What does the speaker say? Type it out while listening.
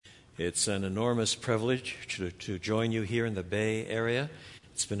It's an enormous privilege to join you here in the Bay Area.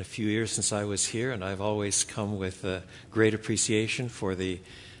 It's been a few years since I was here, and I've always come with a great appreciation for the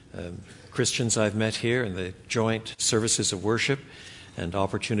Christians I've met here and the joint services of worship and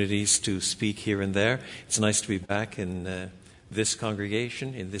opportunities to speak here and there. It's nice to be back in this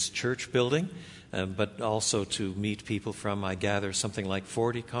congregation, in this church building, but also to meet people from, I gather, something like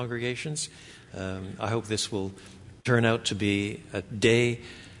 40 congregations. I hope this will turn out to be a day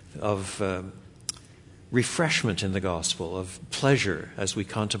of refreshment in the gospel, of pleasure as we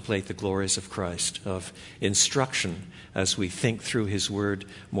contemplate the glories of Christ, of instruction as we think through his word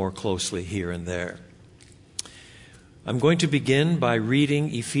more closely here and there. I'm going to begin by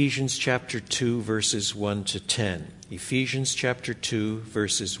reading Ephesians chapter 2, verses 1 to 10. Ephesians chapter 2,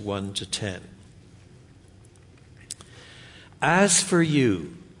 verses 1 to 10. As for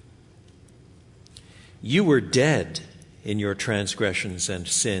you, you were dead in your transgressions and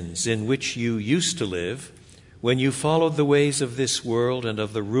sins, in which you used to live when you followed the ways of this world and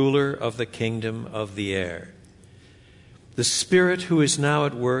of the ruler of the kingdom of the air, the Spirit who is now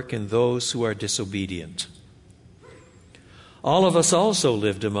at work in those who are disobedient. All of us also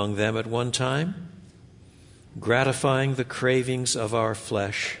lived among them at one time, gratifying the cravings of our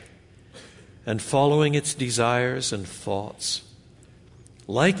flesh and following its desires and thoughts.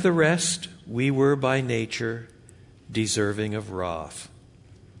 Like the rest, we were by nature deserving of wrath.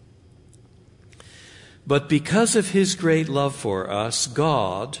 But because of his great love for us,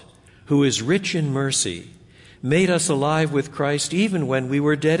 God, who is rich in mercy, made us alive with Christ even when we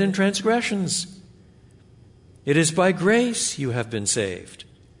were dead in transgressions. It is by grace you have been saved.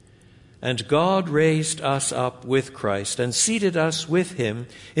 And God raised us up with Christ and seated us with him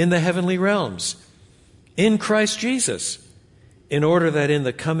in the heavenly realms, in Christ Jesus, in order that in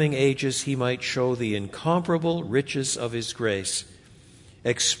the coming ages he might show the incomparable riches of his grace,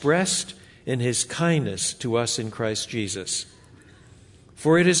 expressed in his kindness to us in Christ Jesus.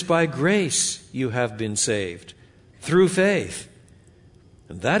 For it is by grace you have been saved, through faith.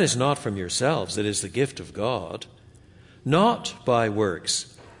 And that is not from yourselves, it is the gift of God, not by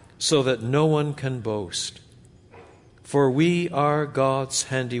works, so that no one can boast. For we are God's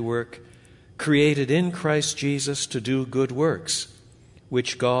handiwork, created in Christ Jesus to do good works,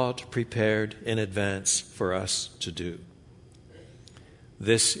 which God prepared in advance for us to do.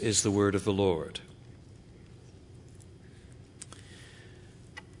 This is the word of the Lord.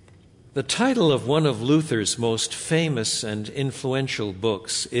 The title of one of Luther's most famous and influential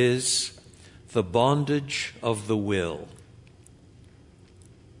books is The Bondage of the Will.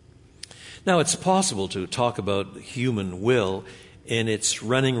 Now, it's possible to talk about human will in its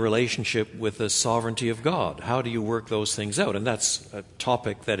running relationship with the sovereignty of God. How do you work those things out? And that's a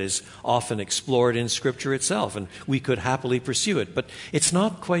topic that is often explored in Scripture itself, and we could happily pursue it. But it's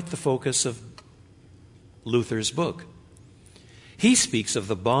not quite the focus of Luther's book. He speaks of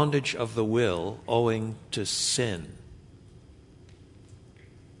the bondage of the will owing to sin.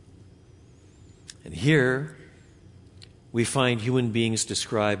 And here we find human beings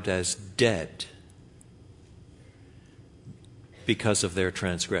described as dead because of their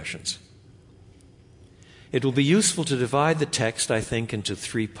transgressions. It will be useful to divide the text, I think, into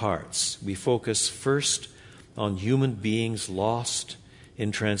three parts. We focus first on human beings lost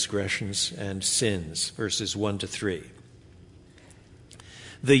in transgressions and sins, verses 1 to 3.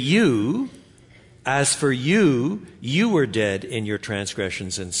 The you, as for you, you were dead in your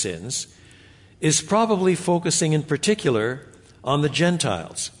transgressions and sins, is probably focusing in particular on the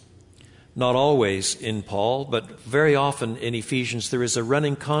Gentiles. Not always in Paul, but very often in Ephesians, there is a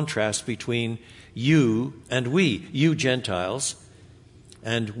running contrast between you and we, you Gentiles,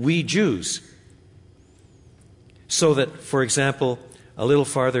 and we Jews. So that, for example, a little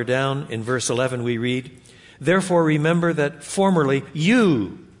farther down in verse 11 we read, "Therefore remember that formerly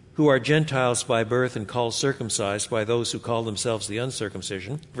you, who are Gentiles by birth and called circumcised by those who call themselves the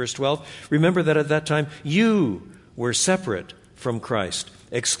uncircumcision," verse 12, "remember that at that time you were separate from Christ,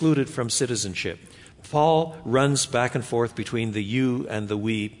 excluded from citizenship." Paul runs back and forth between the you and the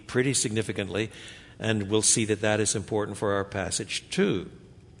we pretty significantly, and we'll see that that is important for our passage too.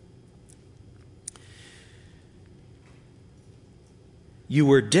 You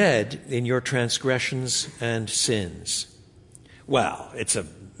were dead in your transgressions and sins. Well, it's a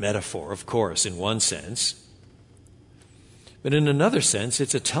metaphor, of course, in one sense. But in another sense,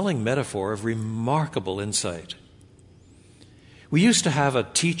 it's a telling metaphor of remarkable insight. We used to have a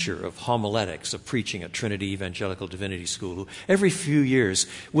teacher of homiletics, of preaching at Trinity Evangelical Divinity School, who every few years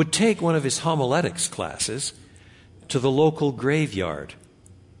would take one of his homiletics classes to the local graveyard.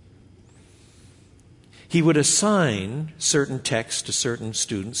 he would assign certain texts to certain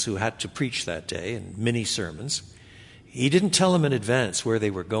students who had to preach that day in mini sermons. He didn't tell them in advance where they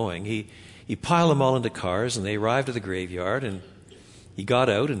were going. He piled them all into cars, and they arrived at the graveyard, and he got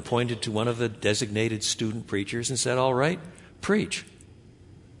out and pointed to one of the designated student preachers and said, "All right, preach."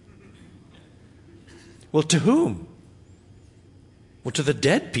 Well, to whom? Well, to the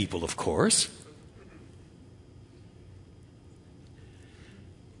dead people, of course.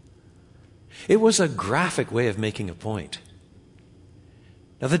 It was a graphic way of making a point.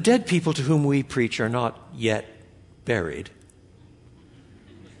 Now, the dead people to whom we preach are not yet buried,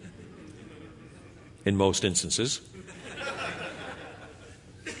 in most instances.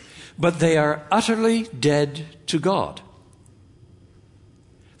 But they are utterly dead to God.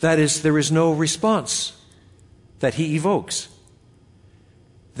 That is, there is no response that he evokes.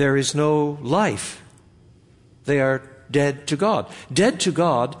 There is no life. They are dead to God. Dead to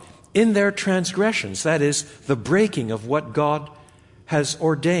God in their transgressions. That is, the breaking of what God has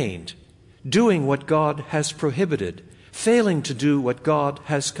ordained, doing what God has prohibited, failing to do what God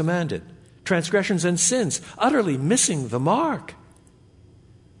has commanded. Transgressions and sins, utterly missing the mark.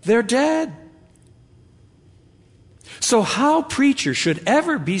 They're dead. So how preachers should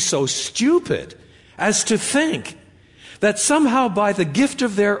ever be so stupid as to think that somehow by the gift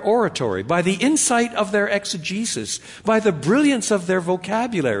of their oratory, by the insight of their exegesis, by the brilliance of their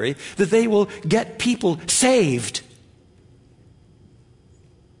vocabulary, that they will get people saved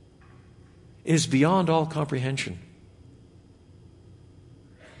is beyond all comprehension.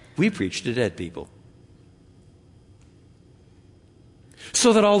 We preach to dead people.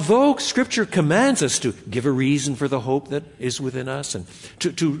 So that although Scripture commands us to give a reason for the hope that is within us and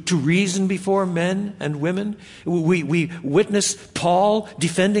to reason before men and women, we witness Paul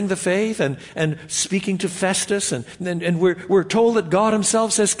defending the faith and speaking to Festus, and we're told that God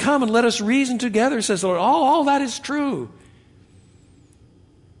himself says, "Come and let us reason together," says the Lord. All that is true.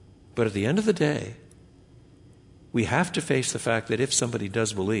 But at the end of the day, we have to face the fact that if somebody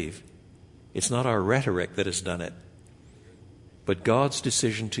does believe, it's not our rhetoric that has done it, but God's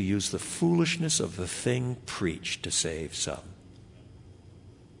decision to use the foolishness of the thing preached to save some.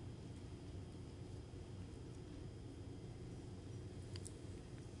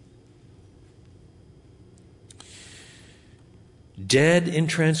 Dead in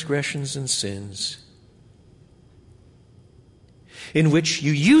transgressions and sins, in which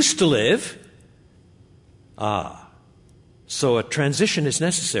you used to live. So a transition is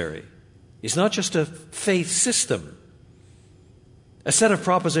necessary. It's not just a faith system, a set of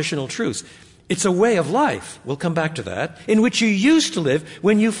propositional truths. It's a way of life, we'll come back to that, in which you used to live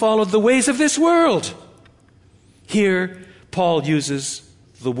when you followed the ways of this world. Here, Paul uses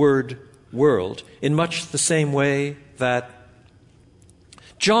the word world in much the same way that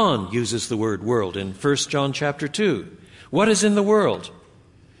John uses the word world in 1 John chapter 2. What is in the world?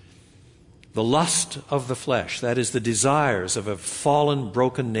 The lust of the flesh, that is, the desires of a fallen,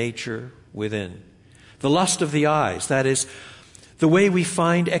 broken nature within. The lust of the eyes, that is, the way we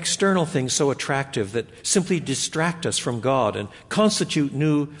find external things so attractive that simply distract us from God and constitute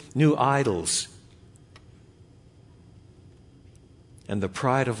new idols. And the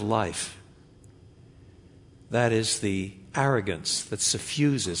pride of life, that is the arrogance that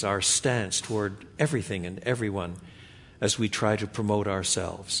suffuses our stance toward everything and everyone as we try to promote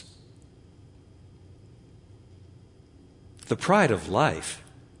ourselves. The pride of life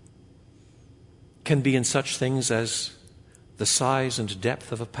can be in such things as the size and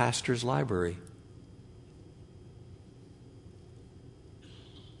depth of a pastor's library.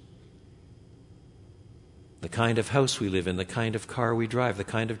 The kind of house we live in, the kind of car we drive, the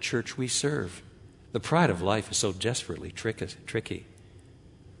kind of church we serve. The pride of life is so desperately tricky.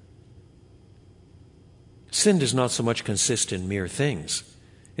 Sin does not so much consist in mere things.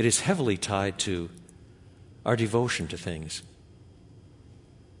 It is heavily tied to our devotion to things.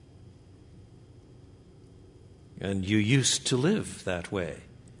 And you used to live that way.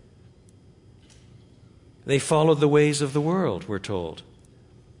 They followed the ways of the world, we're told,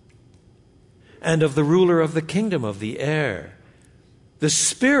 and of the ruler of the kingdom of the air, the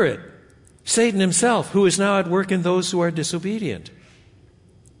spirit, Satan himself, who is now at work in those who are disobedient.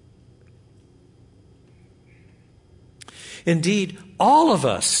 Indeed, all of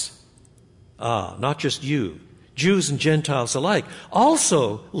us, not just you, Jews and Gentiles alike,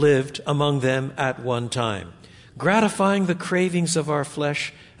 also lived among them at one time, gratifying the cravings of our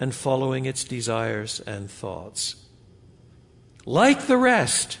flesh and following its desires and thoughts. Like the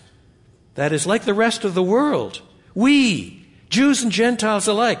rest, that is, like the rest of the world, we, Jews and Gentiles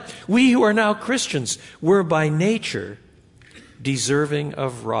alike, we who are now Christians, were by nature deserving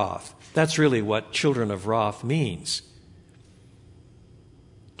of wrath. That's really what children of wrath means.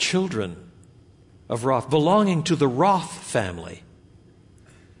 Children of wrath, belonging to the wrath family.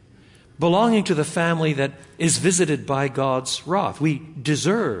 Belonging to the family that is visited by God's wrath. We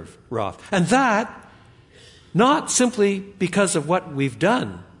deserve wrath. And that, not simply because of what we've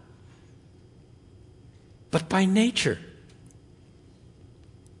done, but by nature.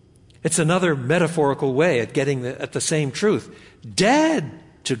 It's another metaphorical way at getting at the same truth. Dead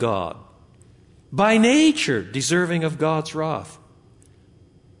to God. By nature, deserving of God's wrath.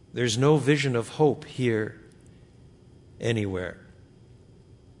 There's no vision of hope here anywhere.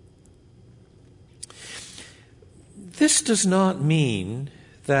 This does not mean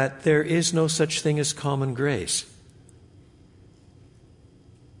that there is no such thing as common grace.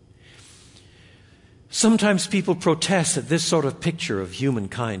 Sometimes people protest that this sort of picture of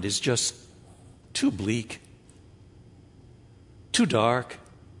humankind is just too bleak, too dark.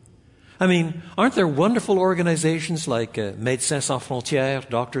 I mean, aren't there wonderful organizations like Médecins Sans Frontières,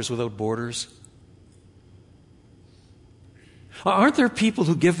 Doctors Without Borders? Aren't there people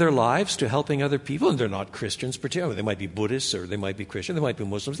who give their lives to helping other people? And they're not Christians, particularly. They might be Buddhists, or they might be Christian, they might be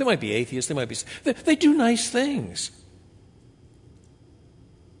Muslims, they might be atheists, they do nice things.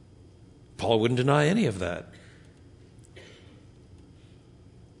 Paul wouldn't deny any of that.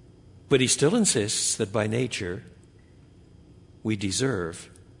 But he still insists that by nature we deserve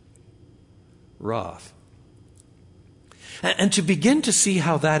wrath. And to begin to see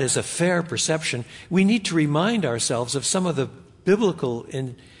how that is a fair perception, we need to remind ourselves of some of the biblical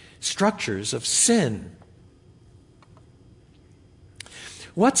structures of sin.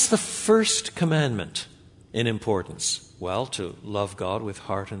 What's the first commandment in importance? Well, to love God with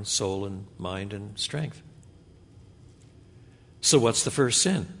heart and soul and mind and strength. So what's the first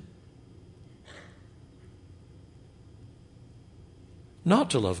sin?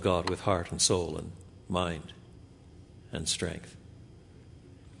 Not to love God with heart and soul and mind and strength.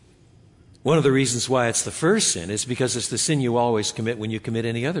 One of the reasons why it's the first sin is because it's the sin you always commit when you commit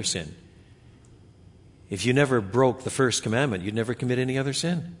any other sin. If you never broke the first commandment, you'd never commit any other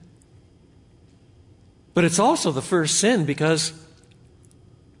sin. But it's also the first sin because,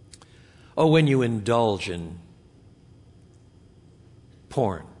 when you indulge in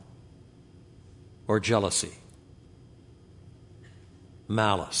porn or jealousy,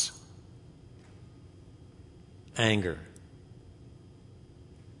 malice, anger,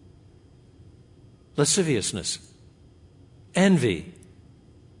 lasciviousness, envy,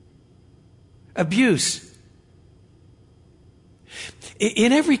 abuse.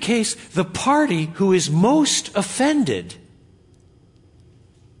 In every case, the party who is most offended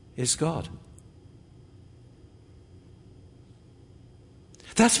is God.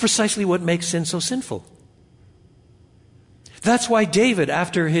 That's precisely what makes sin so sinful. That's why David,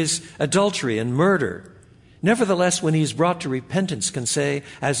 after his adultery and murder, nevertheless, when he's brought to repentance, can say,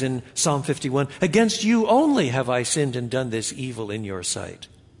 as in Psalm 51, "Against you only have I sinned and done this evil in your sight."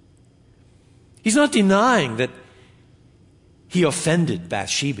 He's not denying that he offended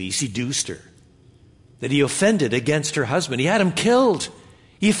Bathsheba, he seduced her, that he offended against her husband. He had him killed.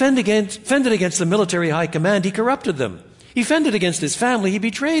 He offended against the military high command. He corrupted them. He offended against his family. He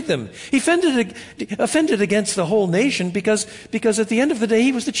betrayed them. He offended against the whole nation because at the end of the day,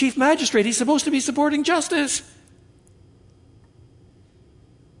 he was the chief magistrate. He's supposed to be supporting justice.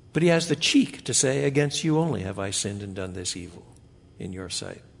 But he has the cheek to say, "Against you only have I sinned and done this evil in your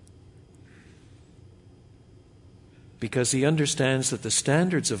sight." Because he understands that the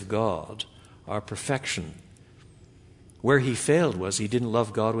standards of God are perfection. Where he failed was he didn't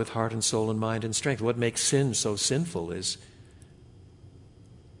love God with heart and soul and mind and strength. What makes sin so sinful is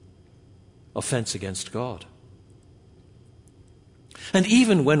offense against God. And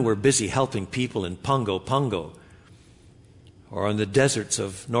even when we're busy helping people in Pongo or in the deserts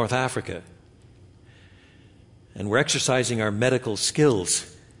of North Africa, and we're exercising our medical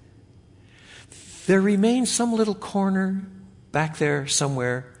skills, there remains some little corner back there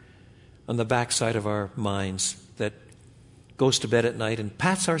somewhere on the backside of our minds that goes to bed at night and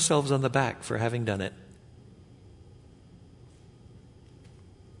pats ourselves on the back for having done it.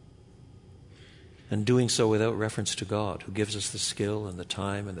 And doing so without reference to God, who gives us the skill and the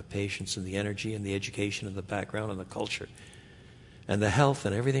time and the patience and the energy and the education and the background and the culture and the health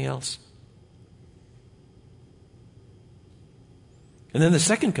and everything else. And then the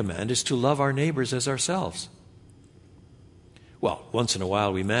second command is to love our neighbors as ourselves. Well, once in a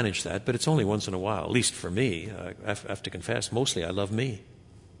while we manage that, but it's only once in a while, at least for me. I have to confess, mostly I love me.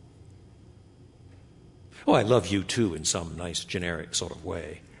 I love you too in some nice generic sort of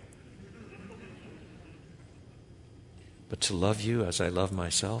way. But to love you as I love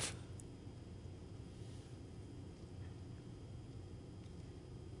myself,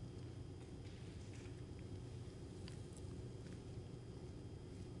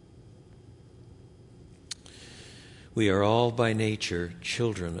 We are all by nature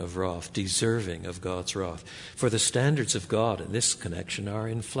children of wrath, deserving of God's wrath. For the standards of God in this connection are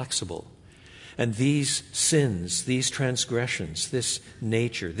inflexible. And these sins, these transgressions, this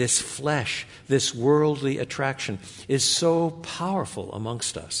nature, this flesh, this worldly attraction is so powerful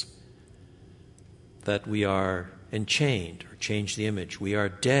amongst us that we are enchained, or change the image. We are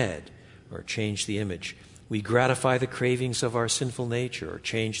dead, or change the image. We gratify the cravings of our sinful nature, or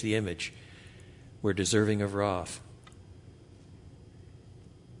change the image. We're deserving of wrath.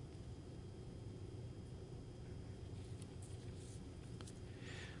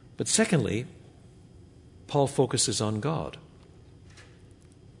 But secondly, Paul focuses on God.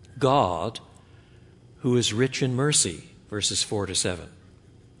 God, who is rich in mercy, verses 4 to 7.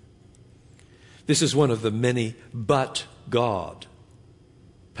 This is one of the many "but God"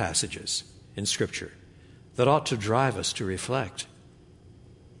 passages in Scripture that ought to drive us to reflect.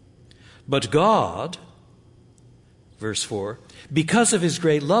 But God, verse 4, because of his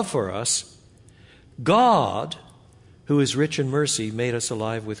great love for us, God, who is rich in mercy, made us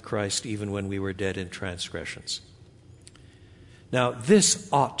alive with Christ even when we were dead in transgressions. Now, this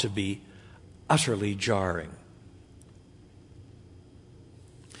ought to be utterly jarring.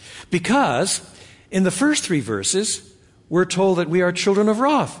 Because in the first 3 verses, we're told that we are children of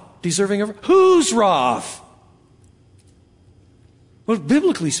wrath, deserving of whose wrath? Well,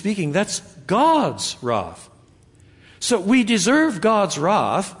 biblically speaking, that's God's wrath. So we deserve God's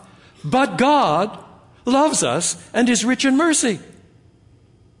wrath, but God loves us and is rich in mercy.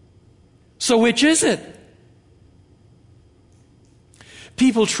 So which is it?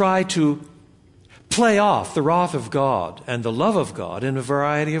 People try to play off the wrath of God and the love of God in a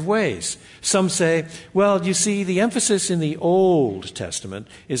variety of ways. Some say, well, you see, the emphasis in the Old Testament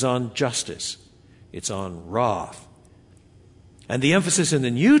is on justice. It's on wrath. And the emphasis in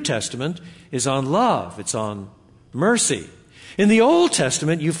the New Testament is on love. It's on mercy. In the Old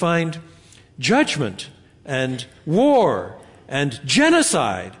Testament, you find judgment and war and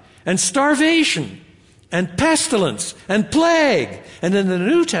genocide and starvation and pestilence and plague. And in the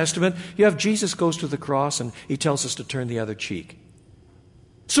New Testament, you have Jesus goes to the cross and he tells us to turn the other cheek.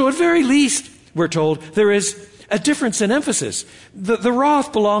 So at very least, we're told, there is a difference in emphasis. The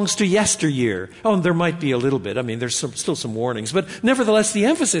wrath belongs to yesteryear. Oh, and there might be a little bit. I mean, there's still some warnings. But nevertheless, the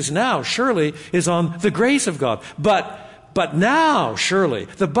emphasis now surely is on the grace of God. But now, surely,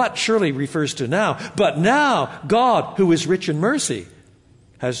 the "but" surely refers to now. But now, God, who is rich in mercy,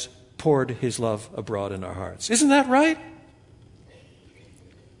 has poured his love abroad in our hearts. Isn't that right?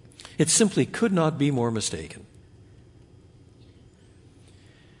 It simply could not be more mistaken.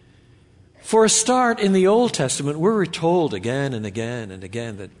 For a start, in the Old Testament, we're told again and again and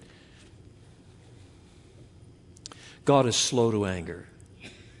again that God is slow to anger,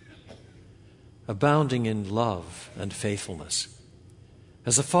 abounding in love and faithfulness.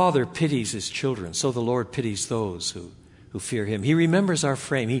 As a father pities his children, so the Lord pities those who fear him. He remembers our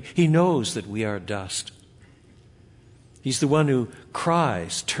frame. He knows that we are dust. He's the one who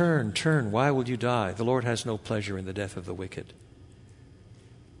cries, "Turn, turn, why will you die? The Lord has no pleasure in the death of the wicked."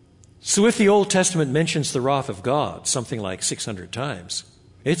 So if the Old Testament mentions the wrath of God something like 600 times,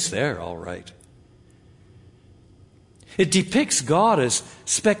 it's there, all right. It depicts God as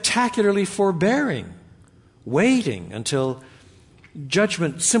spectacularly forbearing, waiting until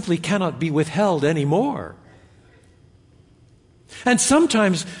judgment simply cannot be withheld anymore. And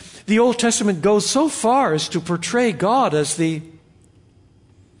sometimes the Old Testament goes so far as to portray God as the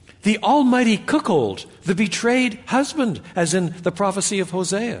almighty cuckold, the betrayed husband, as in the prophecy of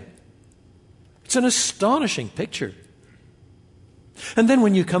Hosea. It's an astonishing picture. And then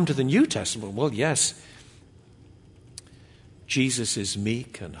when you come to the New Testament, well, yes, Jesus is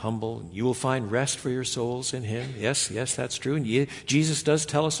meek and humble, and you will find rest for your souls in him. Yes, that's true. And Jesus does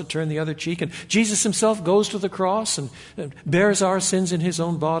tell us to turn the other cheek. And Jesus himself goes to the cross and bears our sins in his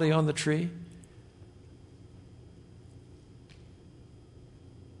own body on the tree.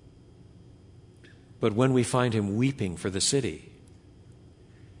 But when we find him weeping for the city,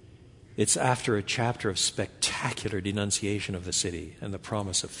 it's after a chapter of spectacular denunciation of the city and the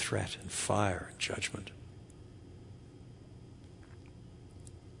promise of threat and fire and judgment.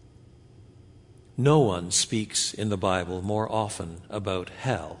 No one speaks in the Bible more often about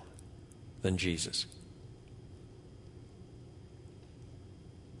hell than Jesus.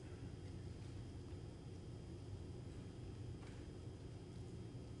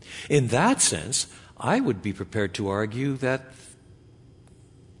 In that sense, I would be prepared to argue that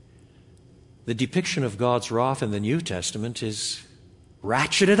the depiction of God's wrath in the New Testament is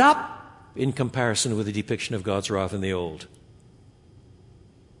ratcheted up in comparison with the depiction of God's wrath in the Old.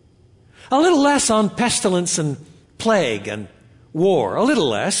 A little less on pestilence and plague and war, a little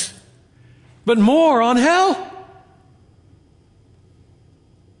less, but more on hell.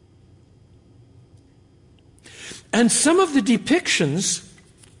 And some of the depictions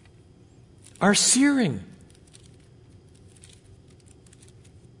are searing.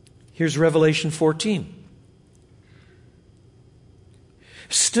 Here's Revelation 14.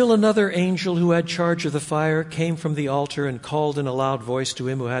 Still another angel who had charge of the fire came from the altar and called in a loud voice to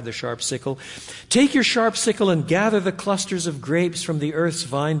him who had the sharp sickle, "Take your sharp sickle and gather the clusters of grapes from the earth's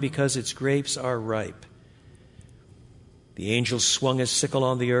vine, because its grapes are ripe." The angel swung his sickle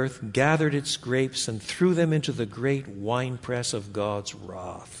on the earth, gathered its grapes, and threw them into the great winepress of God's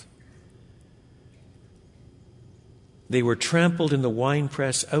wrath. They were trampled in the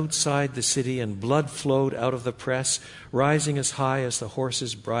winepress outside the city, and blood flowed out of the press, rising as high as the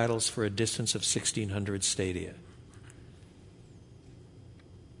horses' bridles for a distance of 1,600 stadia.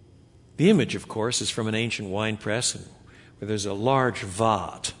 The image, of course, is from an ancient winepress where there's a large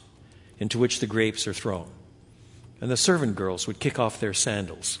vat into which the grapes are thrown. And the servant girls would kick off their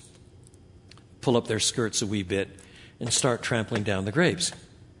sandals, pull up their skirts a wee bit, and start trampling down the grapes.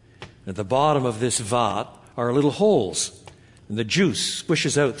 At the bottom of this vat are little holes, and the juice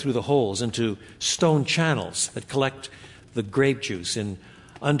swishes out through the holes into stone channels that collect the grape juice in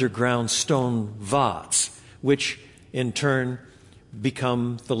underground stone vats, which in turn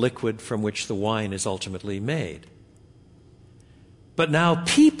become the liquid from which the wine is ultimately made. But now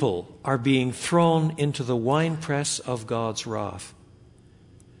people are being thrown into the winepress of God's wrath,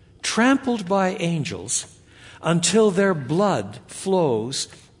 trampled by angels until their blood flows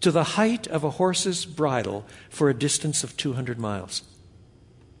to the height of a horse's bridle for a distance of 200 miles.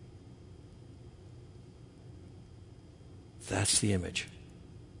 That's the image.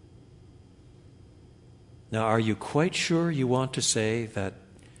 Now, are you quite sure you want to say that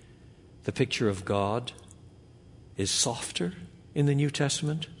the picture of God is softer in the New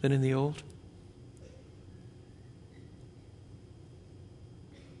Testament than in the Old?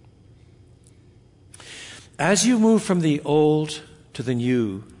 As you move from the Old to the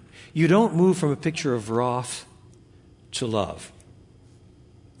New, you don't move from a picture of wrath to love.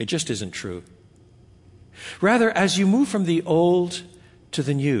 It just isn't true. Rather, as you move from the Old to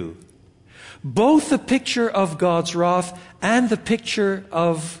the New, both the picture of God's wrath and the picture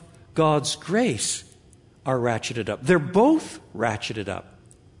of God's grace are ratcheted up. They're both ratcheted up.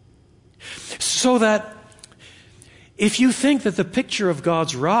 So that if you think that the picture of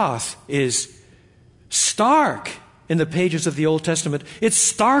God's wrath is stark in the pages of the Old Testament,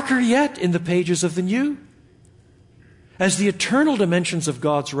 it's starker yet in the pages of the New, as the eternal dimensions of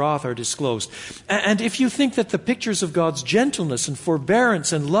God's wrath are disclosed. And if you think that the pictures of God's gentleness and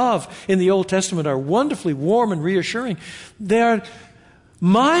forbearance and love in the Old Testament are wonderfully warm and reassuring, they are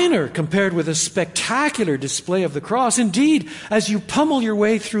minor compared with a spectacular display of the cross. Indeed, as you pummel your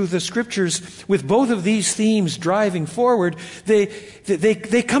way through the Scriptures with both of these themes driving forward,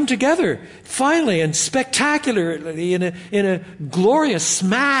 they come together finally and spectacularly in a glorious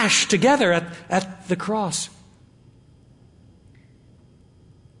smash together at the cross.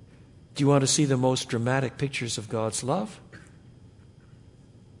 Do you want to see the most dramatic pictures of God's love?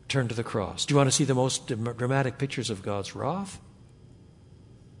 Turn to the cross. Do you want to see the most dramatic pictures of God's wrath?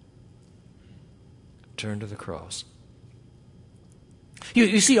 Turn to the cross.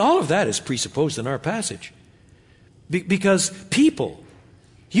 You see, all of that is presupposed in our passage. Because people,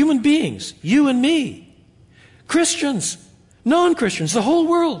 human beings, you and me, Christians, non-Christians, the whole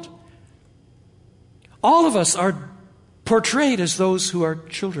world, all of us are portrayed as those who are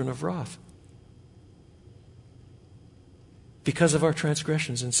children of wrath. Because of our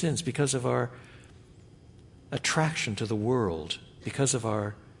transgressions and sins, because of our attraction to the world, because of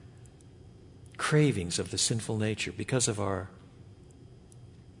our cravings of the sinful nature, because of our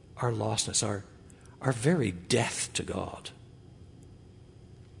lostness, our very death to God.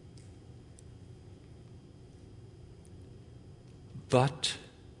 But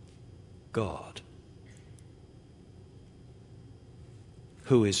God,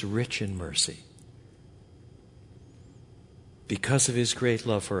 who is rich in mercy, because of His great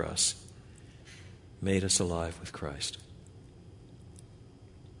love for us, made us alive with Christ.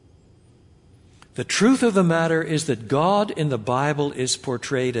 The truth of the matter is that God in the Bible is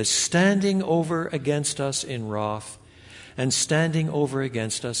portrayed as standing over against us in wrath and standing over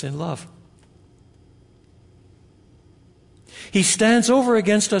against us in love. He stands over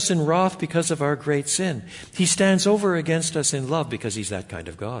against us in wrath because of our great sin. He stands over against us in love because He's that kind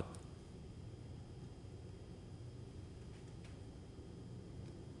of God.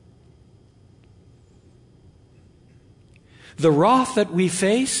 The wrath that we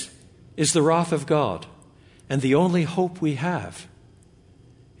face is the wrath of God. And the only hope we have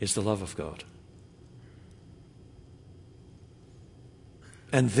is the love of God.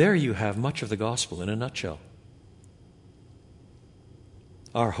 And there you have much of the gospel in a nutshell.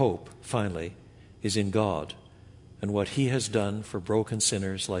 Our hope, finally, is in God and what He has done for broken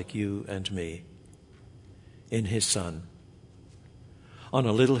sinners like you and me in His Son on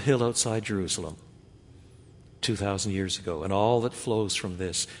a little hill outside Jerusalem 2,000 years ago, and all that flows from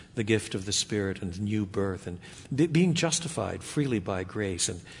this, the gift of the Spirit and new birth and being justified freely by grace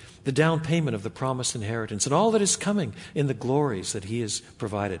and the down payment of the promised inheritance and all that is coming in the glories that He has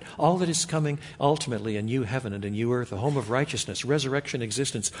provided, all that is coming ultimately, a new heaven and a new earth, a home of righteousness, resurrection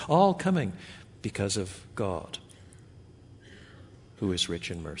existence, all coming because of God, who is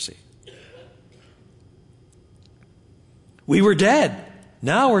rich in mercy. We were dead.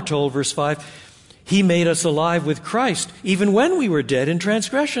 Now we're told, verse 5, He made us alive with Christ, even when we were dead in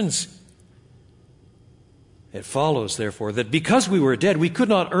transgressions. It follows, therefore, that because we were dead, we could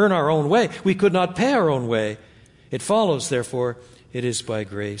not earn our own way. We could not pay our own way. It follows, therefore, it is by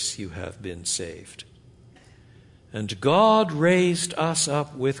grace you have been saved. And God raised us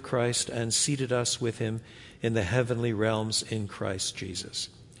up with Christ and seated us with Him in the heavenly realms in Christ Jesus.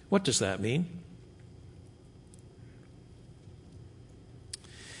 What does that mean?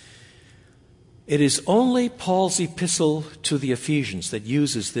 It is only Paul's epistle to the Ephesians that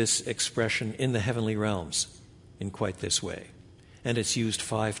uses this expression in the heavenly realms in quite this way. And it's used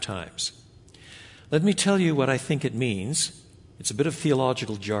 5 times. Let me tell you what I think it means. It's a bit of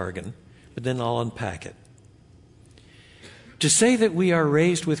theological jargon, but then I'll unpack it. To say that we are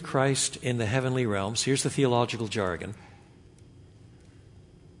raised with Christ in the heavenly realms, here's the theological jargon,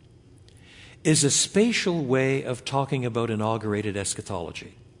 is a spatial way of talking about inaugurated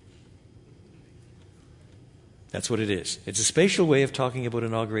eschatology. That's what it is. It's a spatial way of talking about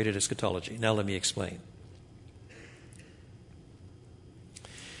inaugurated eschatology. Now let me explain.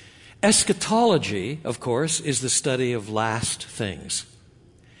 Eschatology, of course, is the study of last things.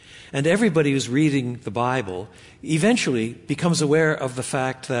 And everybody who's reading the Bible eventually becomes aware of the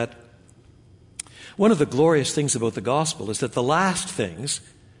fact that one of the glorious things about the gospel is that the last things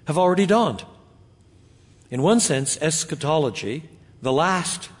have already dawned. In one sense, eschatology, the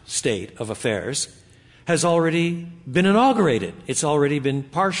last state of affairs, has already been inaugurated. It's already been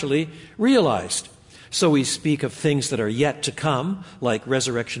partially realized. So we speak of things that are yet to come, like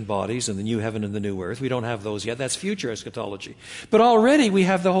resurrection bodies and the new heaven and the new earth. We don't have those yet. That's future eschatology. But already we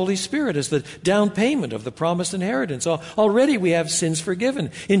have the Holy Spirit as the down payment of the promised inheritance. Already we have sins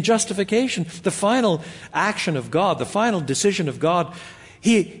forgiven. In justification, the final action of God, the final decision of God,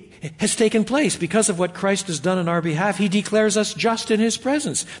 He has taken place because of what Christ has done on our behalf. He declares us just in His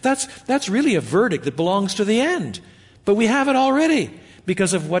presence. That's really a verdict that belongs to the end. But we have it already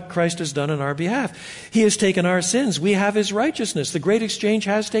because of what Christ has done on our behalf. He has taken our sins. We have His righteousness. The great exchange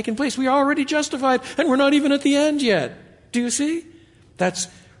has taken place. We are already justified, and we're not even at the end yet. Do you see? That's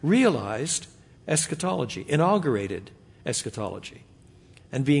realized eschatology, inaugurated eschatology.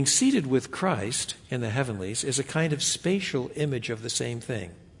 And being seated with Christ in the heavenlies is a kind of spatial image of the same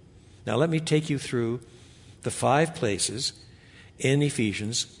thing. Now let me take you through the 5 places in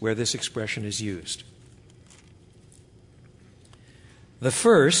Ephesians where this expression is used. The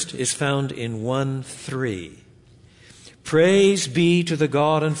first is found in 1:3. Praise be to the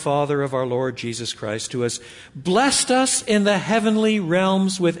God and Father of our Lord Jesus Christ, who has blessed us in the heavenly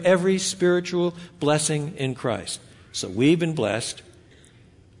realms with every spiritual blessing in Christ. So we've been blessed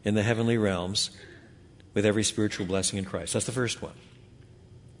in the heavenly realms with every spiritual blessing in Christ. That's the first one.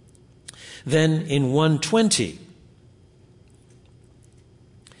 Then in 1:20,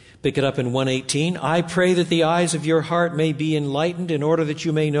 pick it up in 1:18. I pray that the eyes of your heart may be enlightened in order that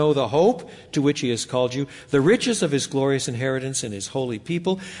you may know the hope to which He has called you, the riches of His glorious inheritance in His holy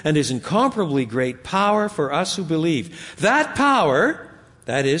people, and His incomparably great power for us who believe. That power,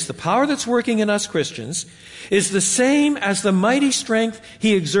 that is, the power that's working in us Christians, is the same as the mighty strength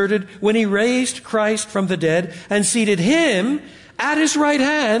He exerted when He raised Christ from the dead and seated Him at His right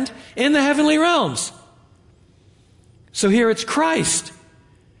hand in the heavenly realms. So here it's Christ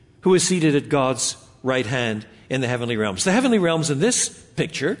who is seated at God's right hand in the heavenly realms. The heavenly realms in this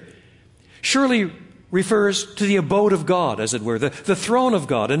picture surely refers to the abode of God, as it were, the throne of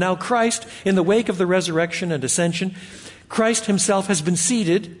God. And now Christ, in the wake of the resurrection and ascension, Christ Himself has been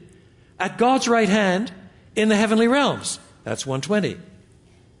seated at God's right hand in the heavenly realms. That's 1:20.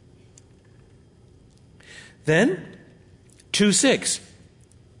 Then, 2:6,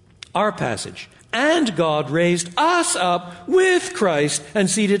 our passage. And God raised us up with Christ and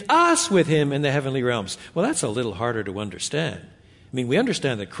seated us with Him in the heavenly realms. Well, that's a little harder to understand I mean, we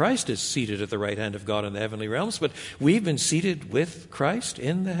understand that Christ is seated at the right hand of God in the heavenly realms, but we've been seated with Christ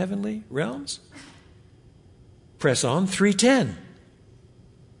in the heavenly realms. Press on, 3:10.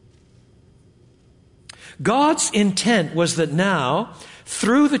 God's intent was that now,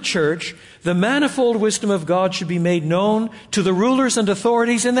 through the church, the manifold wisdom of God should be made known to the rulers and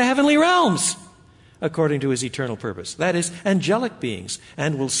authorities in the heavenly realms, according to his eternal purpose. That is, angelic beings,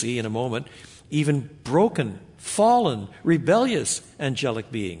 and we'll see in a moment, even broken, fallen, rebellious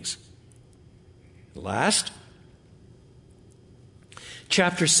angelic beings. Last,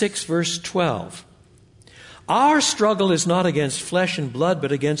 chapter 6, verse 12. Our struggle is not against flesh and blood,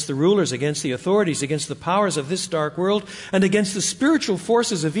 but against the rulers, against the authorities, against the powers of this dark world, and against the spiritual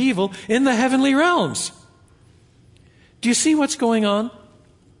forces of evil in the heavenly realms. Do you see what's going on?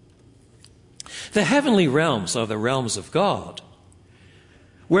 The heavenly realms are the realms of God,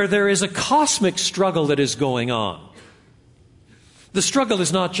 where there is a cosmic struggle that is going on. The struggle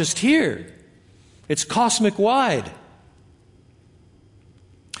is not just here. It's cosmic wide.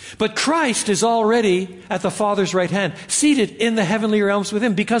 But Christ is already at the Father's right hand, seated in the heavenly realms with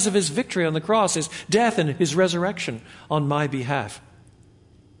him because of his victory on the cross, his death and his resurrection on my behalf.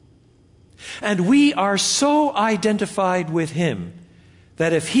 And we are so identified with him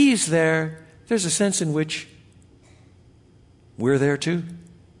that if he's there, there's a sense in which we're there too.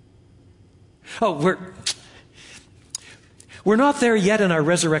 Oh, we're not there yet in our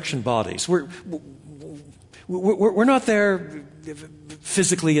resurrection bodies. We're not there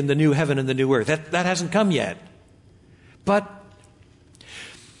physically in the new heaven and the new earth. That hasn't come yet. But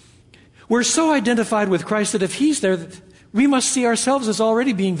we're so identified with Christ that if he's there, we must see ourselves as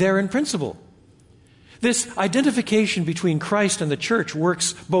already being there in principle. This identification between Christ and the church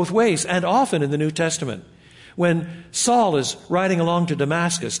works both ways, and often in the New Testament. When Saul is riding along to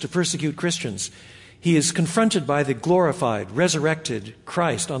Damascus to persecute Christians, he is confronted by the glorified, resurrected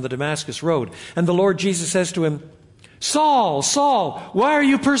Christ on the Damascus road. And the Lord Jesus says to him, "Saul, Saul, why are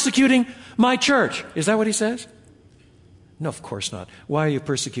you persecuting my church?" Is that what he says? No, of course not. Why are you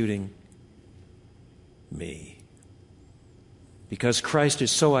persecuting me? Because Christ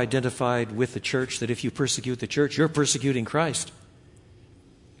is so identified with the church that if you persecute the church, you're persecuting Christ.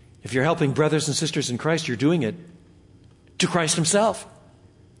 If you're helping brothers and sisters in Christ, you're doing it to Christ himself.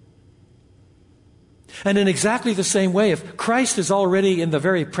 And in exactly the same way, if Christ is already in the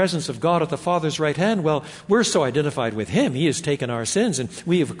very presence of God at the Father's right hand, well, we're so identified with him. He has taken our sins, and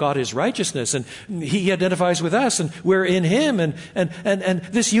we have got his righteousness, and he identifies with us, and we're in him. And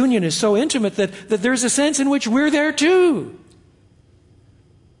this union is so intimate that there's a sense in which we're there too.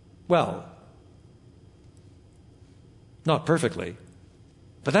 Well, not perfectly,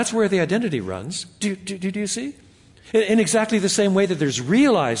 but that's where the identity runs. Do you see? In exactly the same way that there's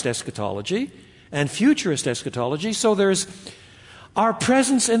realized eschatology and futurist eschatology, so there's our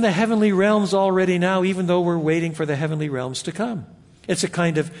presence in the heavenly realms already now, even though we're waiting for the heavenly realms to come. It's a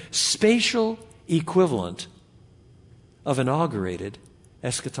kind of spatial equivalent of inaugurated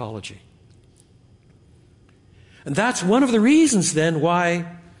eschatology. And that's one of the reasons then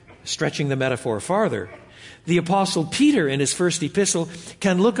why, stretching the metaphor farther, the Apostle Peter in his first epistle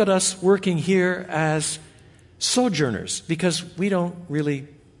can look at us working here as sojourners, because we don't really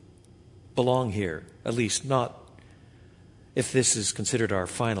belong here, at least not if this is considered our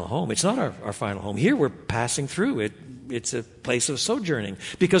final home. It's not our final home. Here we're passing through. It's a place of sojourning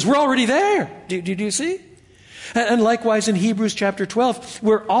because we're already there. Do you see? And likewise in Hebrews chapter 12,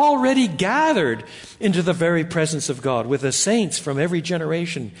 we're already gathered into the very presence of God with the saints from every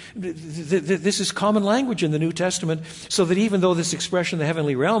generation. This is common language in the New Testament, so that even though this expression, the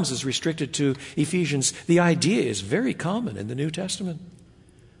heavenly realms, is restricted to Ephesians, the idea is very common in the New Testament.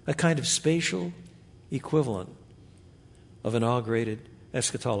 A kind of spatial equivalent of inaugurated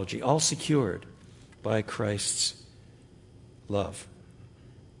eschatology, all secured by Christ's love.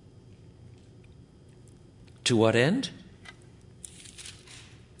 To what end?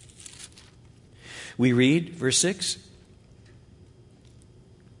 We read, verse 6,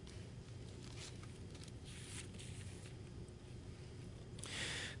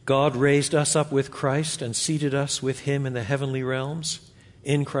 God raised us up with Christ and seated us with him in the heavenly realms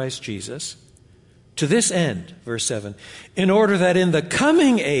in Christ Jesus. To this end, verse 7, in order that in the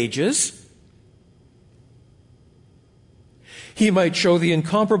coming ages he might show the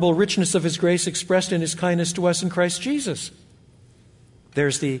incomparable richness of his grace expressed in his kindness to us in Christ Jesus.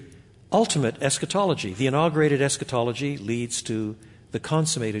 There's the ultimate eschatology. The inaugurated eschatology leads to the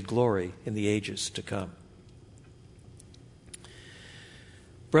consummated glory in the ages to come.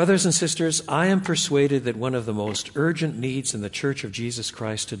 Brothers and sisters, I am persuaded that one of the most urgent needs in the Church of Jesus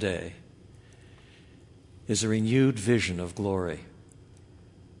Christ today is a renewed vision of glory.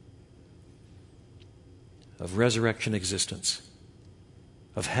 of resurrection existence,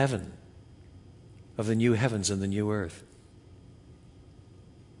 of heaven, of the new heavens and the new earth.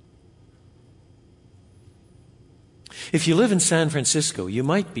 If you live in San Francisco, you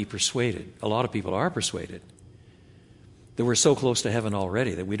might be persuaded, a lot of people are persuaded, that we're so close to heaven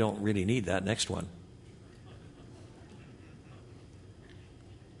already that we don't really need that next one.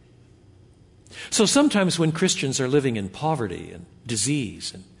 So sometimes when Christians are living in poverty and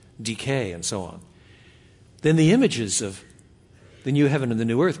disease and decay and so on, then the images of the new heaven and the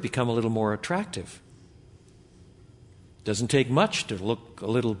new earth become a little more attractive. It doesn't take much to look a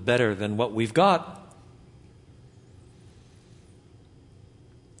little better than what we've got.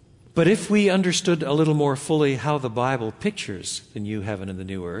 But if we understood a little more fully how the Bible pictures the new heaven and the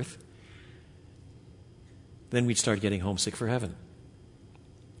new earth, then we'd start getting homesick for heaven.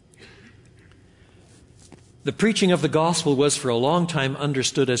 The preaching of the gospel was for a long time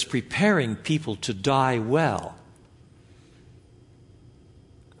understood as preparing people to die well.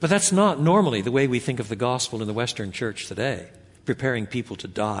 But that's not normally the way we think of the gospel in the Western church today, preparing people to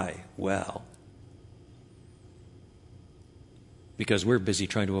die well. Because we're busy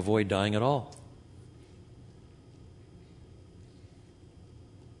trying to avoid dying at all.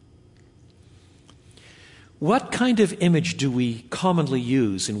 What kind of image do we commonly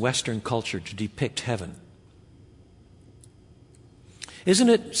use in Western culture to depict heaven? Isn't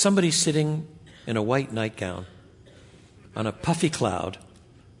it somebody sitting in a white nightgown on a puffy cloud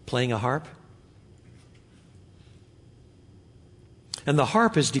playing a harp? And the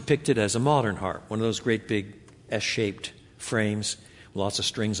harp is depicted as a modern harp, one of those great big S-shaped frames, lots of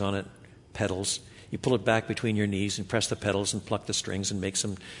strings on it, pedals. You pull it back between your knees and press the pedals and pluck the strings and make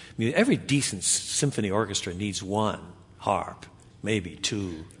some music. Every decent symphony orchestra needs one harp, maybe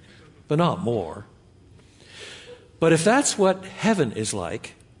two, but not more. But if that's what heaven is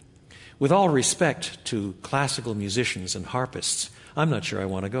like, with all respect to classical musicians and harpists, I'm not sure I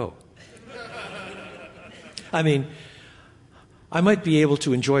want to go. I mean, I might be able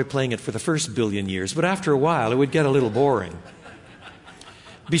to enjoy playing it for the first billion years, but after a while it would get a little boring.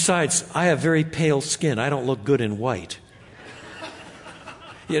 Besides, I have very pale skin. I don't look good in white.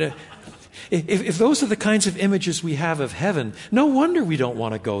 You know, if those are the kinds of images we have of heaven, no wonder we don't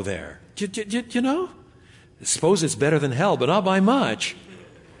want to go there. You know? I suppose it's better than hell, but not by much.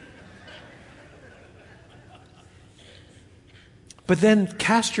 But then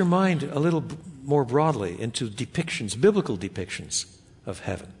cast your mind a little more broadly into depictions, biblical depictions of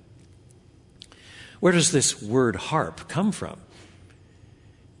heaven. Where does this word harp come from?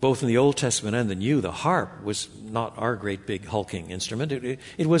 Both in the Old Testament and the New, the harp was not our great big hulking instrument.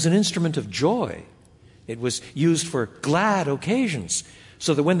 It was an instrument of joy. It was used for glad occasions,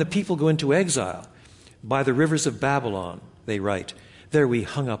 so that when the people go into exile, by the rivers of Babylon, they write, there we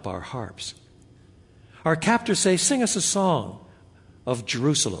hung up our harps. Our captors say, sing us a song of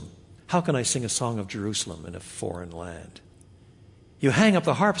Jerusalem. How can I sing a song of Jerusalem in a foreign land? You hang up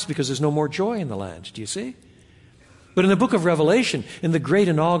the harps because there's no more joy in the land. Do you see? But in the book of Revelation, in the great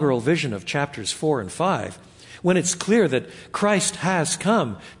inaugural vision of chapters 4 and 5, when it's clear that Christ has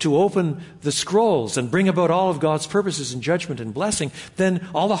come to open the scrolls and bring about all of God's purposes in judgment and blessing, then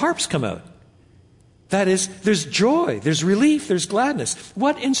all the harps come out. That is, there's joy, there's relief, there's gladness.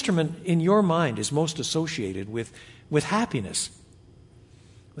 What instrument in your mind is most associated with happiness?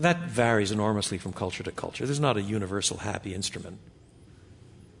 That varies enormously from culture to culture. There's not a universal happy instrument.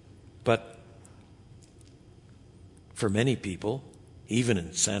 But for many people, even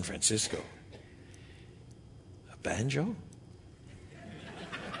in San Francisco, a banjo?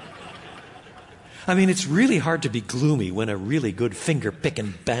 I mean, it's really hard to be gloomy when a really good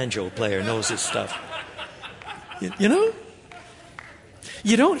finger-picking banjo player knows his stuff. You know?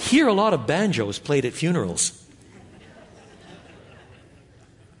 You don't hear a lot of banjos played at funerals.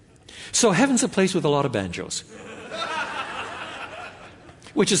 So heaven's a place with a lot of banjos.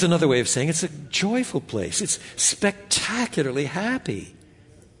 Which is another way of saying it's a joyful place. It's spectacularly happy.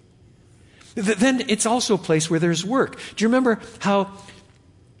 Then it's also a place where there's work. Do you remember how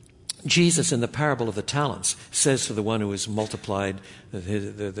Jesus in the parable of the talents says to the one who has multiplied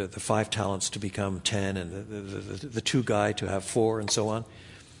the 5 talents to become 10 and the 2 guy to have 4 and so on?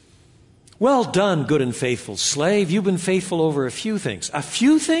 Well done, good and faithful slave. You've been faithful over a few things. A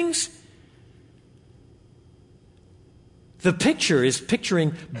few things? The picture is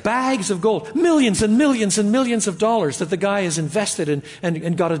picturing bags of gold, millions and millions and millions of dollars that the guy has invested in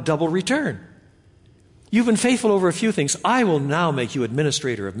and got a double return. You've been faithful over a few things. I will now make you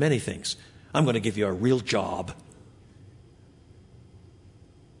administrator of many things. I'm going to give you a real job.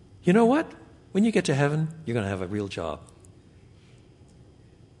 You know what? When you get to heaven, you're going to have a real job.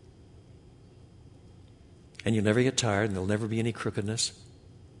 And you'll never get tired, and there'll never be any crookedness.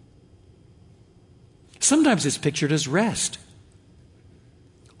 Sometimes it's pictured as rest.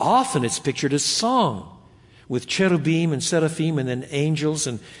 Often it's pictured as song, with cherubim and seraphim and then angels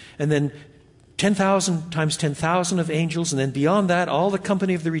and then 10,000 times 10,000 of angels, and then beyond that, all the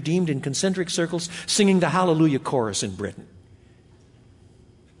company of the redeemed in concentric circles singing the Hallelujah chorus in Britain.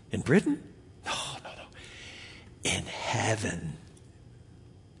 In Britain? No. In heaven.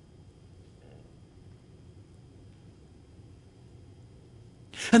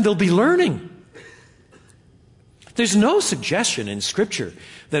 And they'll be learning. There's no suggestion in Scripture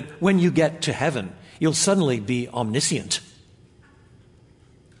that when you get to heaven, you'll suddenly be omniscient.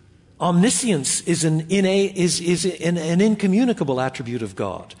 Omniscience is an incommunicable attribute of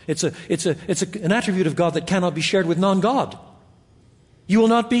God. It's an attribute of God that cannot be shared with non-God. You will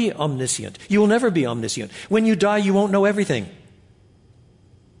not be omniscient. You will never be omniscient. When you die, you won't know everything.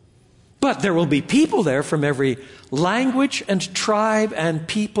 But there will be people there from every language and tribe and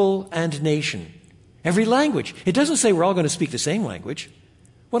people and nation. Every language. It doesn't say we're all going to speak the same language.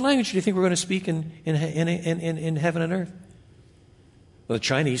 What language do you think we're going to speak in heaven and earth? Well, the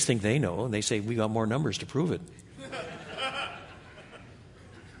Chinese think they know, and they say we got more numbers to prove it.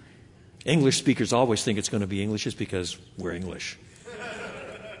 English speakers always think it's going to be English just because we're English.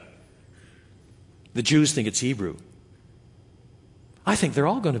 The Jews think it's Hebrew. I think they're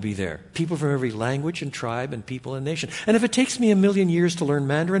all going to be there. People from every language and tribe and people and nation. And if it takes me 1,000,000 years to learn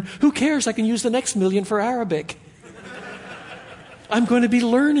Mandarin, who cares? I can use the next 1,000,000 for Arabic. I'm going to be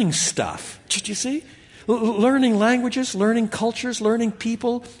learning stuff. Did you see? Learning languages, learning cultures, learning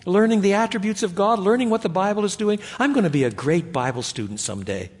people, learning the attributes of God, learning what the Bible is doing. I'm going to be a great Bible student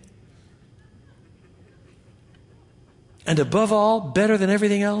someday. And above all, better than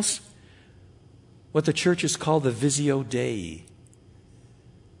everything else, what the church has called the Visio Dei,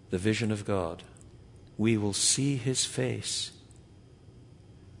 the vision of God. We will see His face.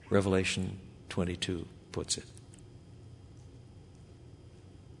 Revelation 22 puts it.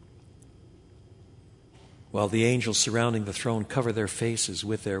 While the angels surrounding the throne cover their faces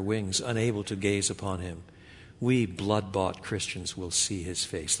with their wings, unable to gaze upon Him, we blood-bought Christians will see His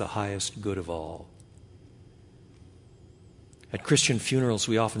face, the highest good of all. At Christian funerals,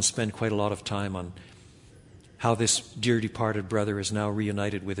 we often spend quite a lot of time on how this dear departed brother is now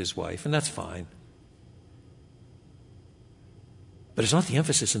reunited with his wife, and that's fine. But it's not the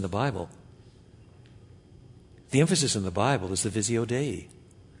emphasis in the Bible. The emphasis in the Bible is the Visio Dei.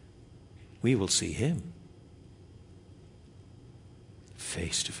 We will see Him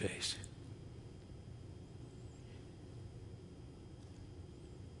face to face.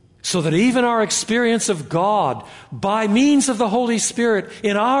 So that even our experience of God by means of the Holy Spirit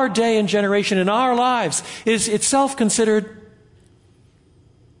in our day and generation, in our lives, is itself considered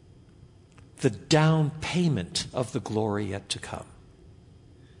the down payment of the glory yet to come.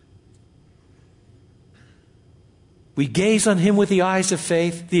 We gaze on Him with the eyes of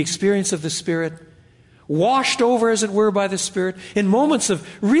faith, the experience of the Spirit, washed over, as it were, by the Spirit, in moments of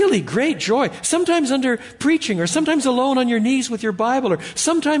really great joy, sometimes under preaching, or sometimes alone on your knees with your Bible, or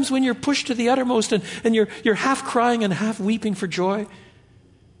sometimes when you're pushed to the uttermost and you're half crying and half weeping for joy.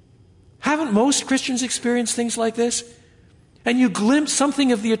 Haven't most Christians experienced things like this? And you glimpse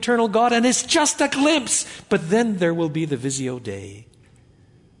something of the eternal God, and it's just a glimpse, but then there will be the Visio Dei.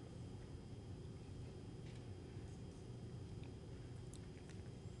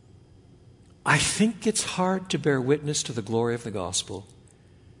 I think it's hard to bear witness to the glory of the gospel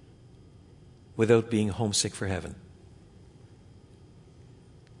without being homesick for heaven.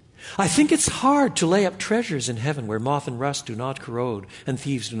 I think it's hard to lay up treasures in heaven where moth and rust do not corrode and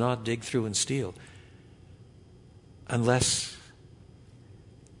thieves do not dig through and steal, unless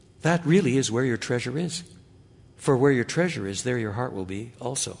that really is where your treasure is. For where your treasure is, there your heart will be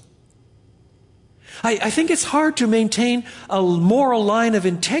also. I think it's hard to maintain a moral line of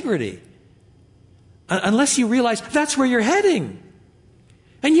integrity unless you realize that's where you're heading.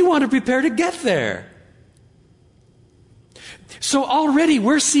 And you want to prepare to get there. So already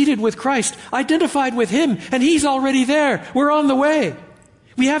we're seated with Christ, identified with Him, and He's already there. We're on the way.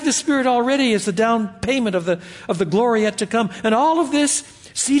 We have the Spirit already as the down payment of the glory yet to come. And all of this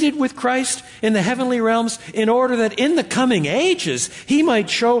seated with Christ in the heavenly realms in order that in the coming ages He might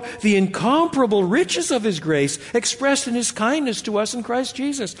show the incomparable riches of His grace expressed in His kindness to us in Christ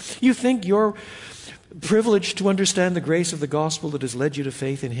Jesus. You think you're privileged to understand the grace of the gospel that has led you to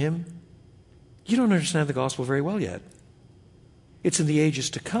faith in Him? You don't understand the gospel very well yet. It's in the ages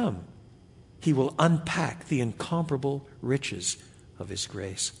to come. He will unpack the incomparable riches of His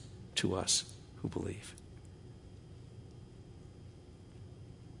grace to us who believe.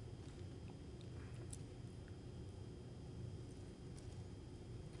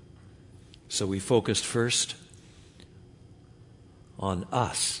 So we focused first on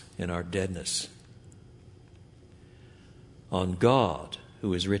us in our deadness, on God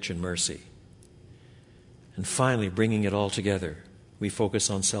who is rich in mercy. And finally, bringing it all together, we focus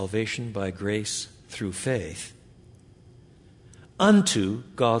on salvation by grace through faith unto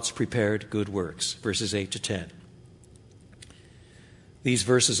God's prepared good works, verses 8 to 10. These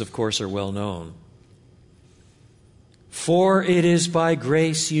verses, of course, are well known. For it is by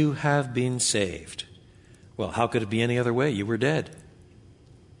grace you have been saved. Well, how could it be any other way? You were dead.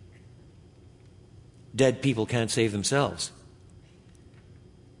 Dead people can't save themselves.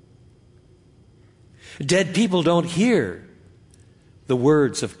 Dead people don't hear the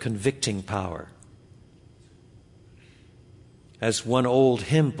words of convicting power. As one old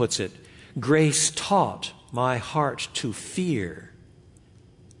hymn puts it, grace taught my heart to fear,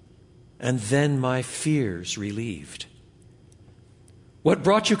 and then my fears relieved. What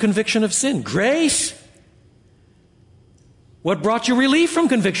brought you conviction of sin? Grace. What brought you relief from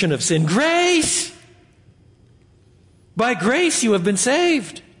conviction of sin? Grace. By grace you have been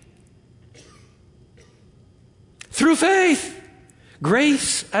saved. Through faith.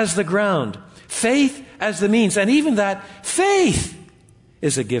 Grace as the ground. Faith as the means. And even that faith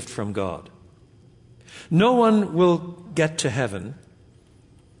is a gift from God. No one will get to heaven,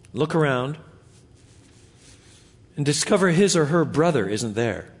 look around, and discover his or her brother isn't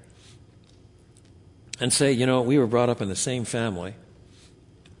there. And say, we were brought up in the same family,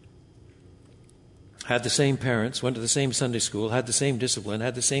 had the same parents, went to the same Sunday school, had the same discipline,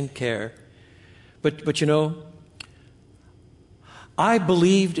 had the same care. But I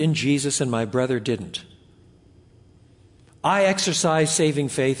believed in Jesus and my brother didn't. I exercised saving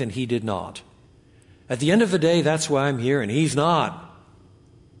faith and he did not. At the end of the day, that's why I'm here and he's not.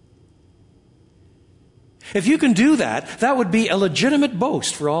 If you can do that, that would be a legitimate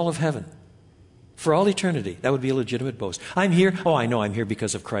boast for all of heaven. For all eternity, that would be a legitimate boast. I'm here, I know I'm here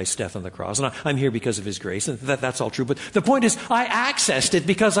because of Christ's death on the cross, and I'm here because of his grace, and that's all true. But the point is, I accessed it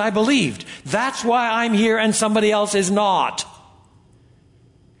because I believed. That's why I'm here and somebody else is not.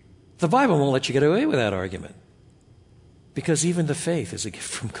 The Bible won't let you get away with that argument, because even the faith is a gift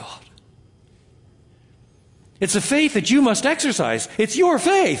from God. It's a faith that you must exercise. It's your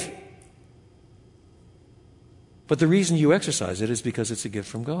faith. But the reason you exercise it is because it's a gift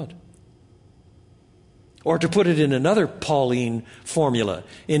from God. Or to put it in another Pauline formula,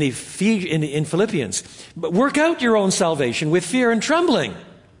 in Philippians, work out your own salvation with fear and trembling.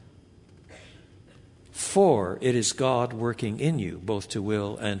 For it is God working in you, both to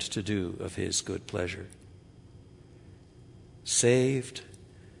will and to do of his good pleasure. Saved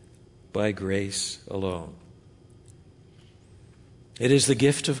by grace alone. It is the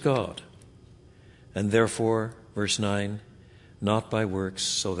gift of God, and therefore, verse 9, not by works,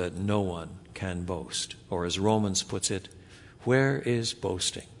 so that no one can boast. Or as Romans puts it, where is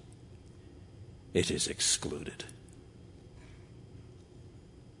boasting? It is excluded.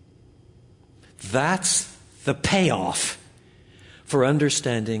 That's the payoff for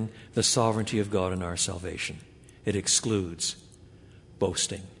understanding the sovereignty of God in our salvation. It excludes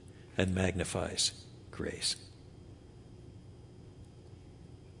boasting and magnifies grace.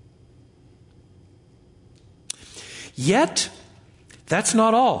 Yet, that's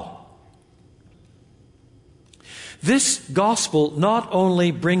not all. This gospel not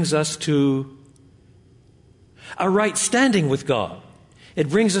only brings us to a right standing with God, it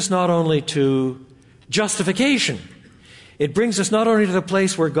brings us not only to justification, it brings us not only to the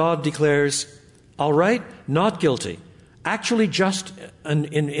place where God declares, all right, not guilty, actually just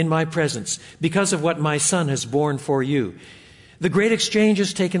in my presence, because of what my Son has borne for you. The great exchange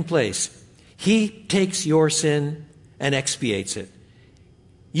has taken place. He takes your sin and expiates it.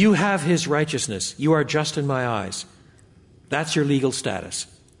 You have his righteousness. You are just in my eyes. That's your legal status.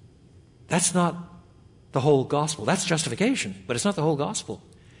 That's not the whole gospel. That's justification, but it's not the whole gospel,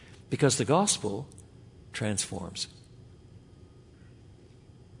 because the gospel transforms.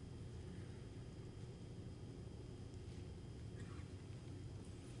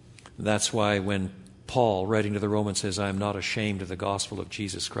 That's why when Paul, writing to the Romans, says, I am not ashamed of the gospel of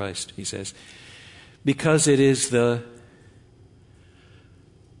Jesus Christ, he says, because it is the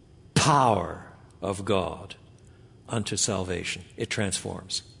power of God unto salvation. It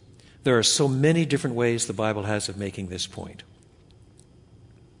transforms. There are so many different ways the Bible has of making this point.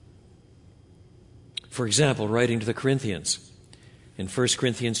 For example, writing to the Corinthians, in 1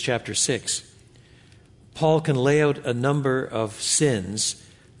 Corinthians chapter 6, Paul can lay out a number of sins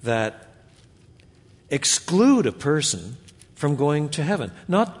that exclude a person from going to heaven.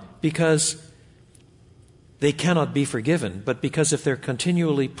 Not because they cannot be forgiven, but because if they're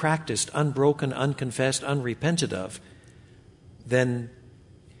continually practiced, unbroken, unconfessed, unrepented of, then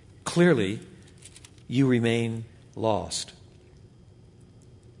clearly you remain lost.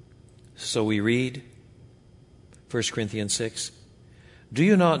 So we read 1 Corinthians 6, "Do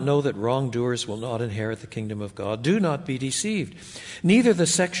you not know that wrongdoers will not inherit the kingdom of God? Do not be deceived. Neither the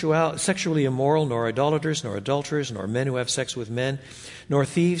sexually immoral, nor idolaters, nor adulterers, nor men who have sex with men, nor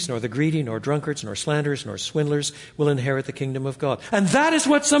thieves, nor the greedy, nor drunkards, nor slanderers, nor swindlers will inherit the kingdom of God." And that is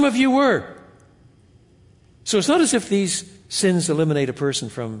what some of you were. So it's not as if these sins eliminate a person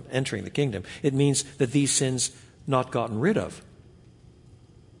from entering the kingdom. It means that these sins, not gotten rid of,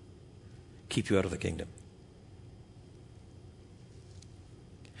 keep you out of the kingdom.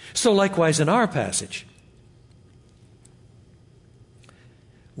 So likewise in our passage,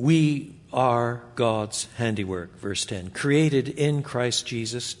 we are God's handiwork, verse 10, created in Christ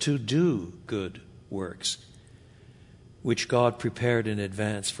Jesus to do good works, which God prepared in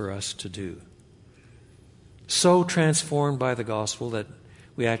advance for us to do. So transformed by the gospel that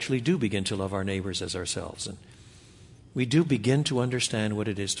we actually do begin to love our neighbors as ourselves. And we do begin to understand what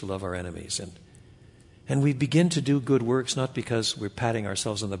it is to love our enemies. And we begin to do good works not because we're patting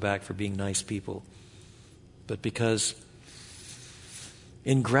ourselves on the back for being nice people, but because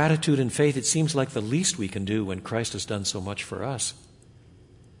in gratitude and faith it seems like the least we can do when Christ has done so much for us.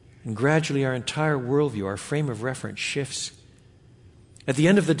 And gradually our entire worldview, our frame of reference shifts. At the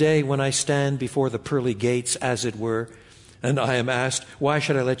end of the day, when I stand before the pearly gates, as it were, and I am asked, "Why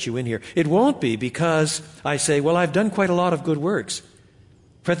should I let you in here?" It won't be because I say, "Well, I've done quite a lot of good works."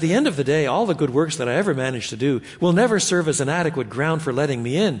 For at the end of the day, all the good works that I ever managed to do will never serve as an adequate ground for letting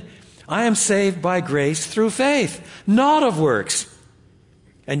me in. I am saved by grace through faith, not of works.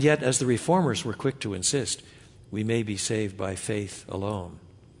 And yet, as the Reformers were quick to insist, we may be saved by faith alone.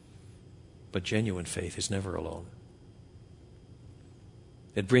 But genuine faith is never alone.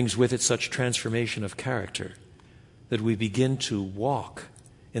 It brings with it such transformation of character that we begin to walk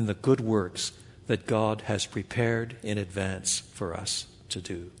in the good works that God has prepared in advance for us to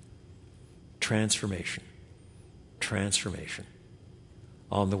do. Transformation. Transformation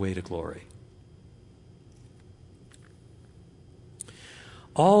on the way to glory.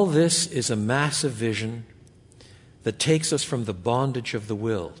 All this is a massive vision that takes us from the bondage of the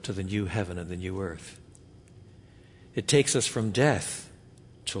will to the new heaven and the new earth. It takes us from death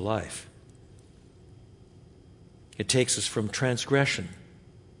to life. It takes us from transgression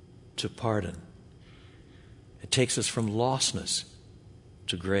to pardon. It takes us from lostness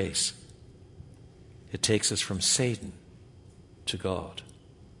to grace. It takes us from Satan to God.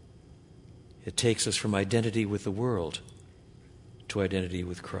 It takes us from identity with the world to identity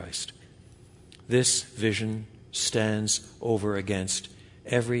with Christ. This vision stands over against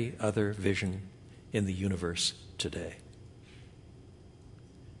every other vision in the universe today.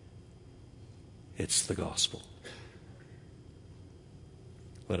 It's the gospel.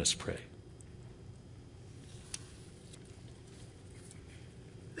 Let us pray.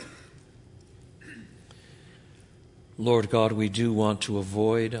 Lord God, we do want to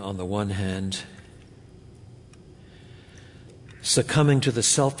avoid, on the one hand, succumbing to the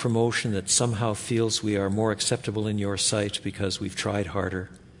self-promotion that somehow feels we are more acceptable in your sight because we've tried harder,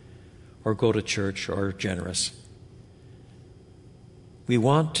 or go to church, or are generous. We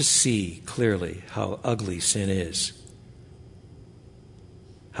want to see clearly how ugly sin is,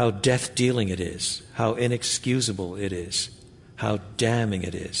 how death-dealing it is, how inexcusable it is, how damning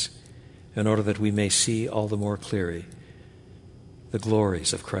it is, in order that we may see all the more clearly the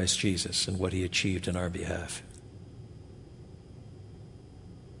glories of Christ Jesus and what he achieved in our behalf.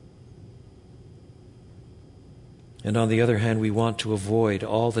 And on the other hand, we want to avoid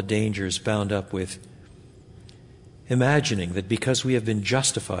all the dangers bound up with imagining that because we have been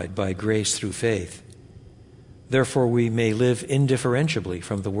justified by grace through faith, therefore we may live indifferentiably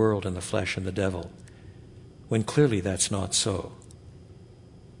from the world and the flesh and the devil, when clearly that's not so.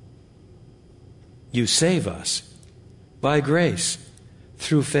 You save us by grace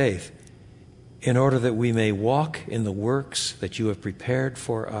through faith in order that we may walk in the works that you have prepared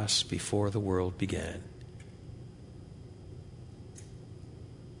for us before the world began.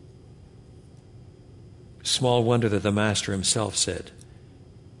 Small wonder that the Master himself said,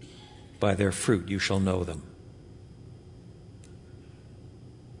 "By their fruit you shall know them."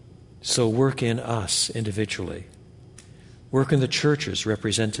 So work in us individually. Work in the churches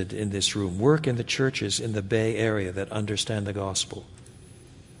represented in this room. Work in the churches in the Bay Area that understand the gospel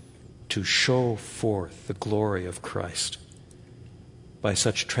to show forth the glory of Christ by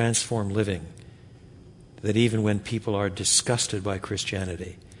such transformed living that even when people are disgusted by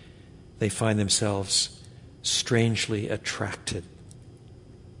Christianity, they find themselves strangely attracted,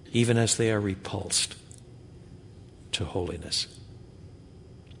 even as they are repulsed, to holiness.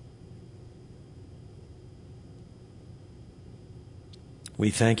 We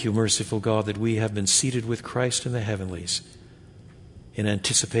thank you, merciful God, that we have been seated with Christ in the heavenlies in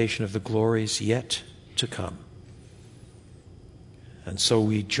anticipation of the glories yet to come. And so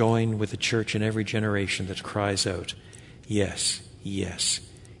we join with the church in every generation that cries out, yes, yes,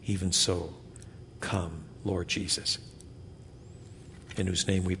 even so, come, Lord Jesus. In whose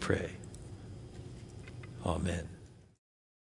name we pray. Amen.